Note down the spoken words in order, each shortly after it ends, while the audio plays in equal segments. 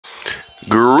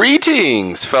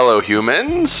Greetings, fellow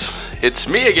humans! It's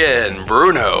me again,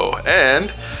 Bruno,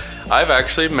 and I've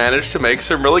actually managed to make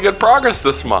some really good progress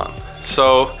this month.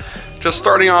 So, just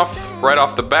starting off right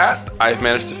off the bat, I've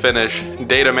managed to finish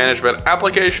data management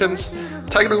applications,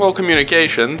 technical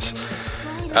communications,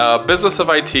 business of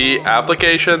IT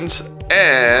applications,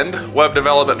 and web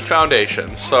development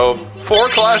foundations. So, 4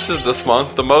 classes this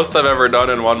month, the most I've ever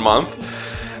done in 1 month.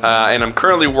 And I'm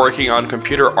currently working on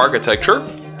computer architecture.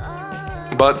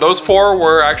 But those 4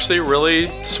 were actually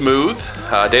really smooth.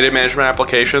 Data management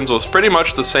applications was pretty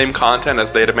much the same content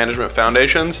as data management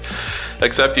foundations,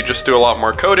 except you just do a lot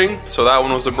more coding, so that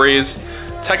one was a breeze.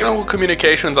 Technical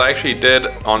communications I actually did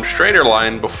on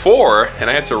Straighterline before, and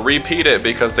I had to repeat it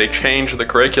because they changed the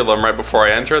curriculum right before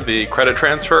I entered the credit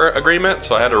transfer agreement,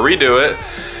 so I had to redo it.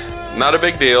 Not a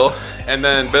big deal. And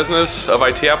then business of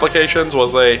IT applications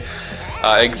was a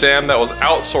exam that was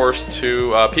outsourced to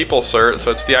PeopleCert,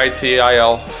 so it's the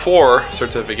ITIL4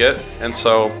 certificate, and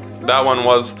so that one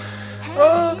was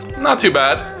not too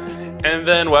bad. And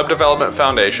then Web Development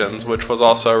Foundations, which was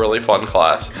also a really fun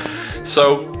class.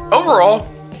 So overall,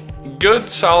 good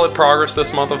solid progress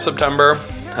this month of September.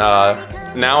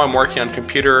 Now I'm working on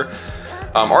computer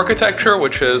architecture,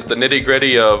 which is the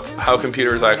nitty-gritty of how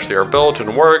computers actually are built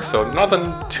and work, so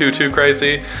nothing too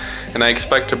crazy, and I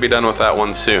expect to be done with that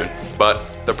one soon.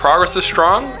 But the progress is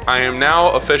strong. I am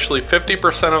now officially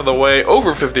 50% of the way,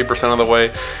 over 50% of the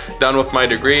way done with my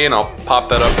degree, and I'll pop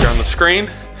that up here on the screen.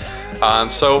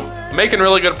 So making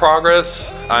really good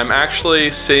progress. I'm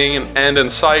actually seeing an end in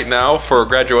sight now for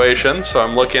graduation, so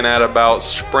I'm looking at about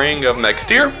spring of next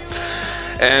year.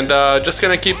 And just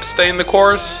gonna keep staying the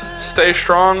course, stay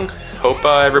strong. Hope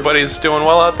everybody's doing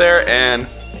well out there, and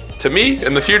to me,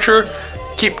 in the future,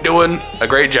 keep doing a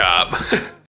great job.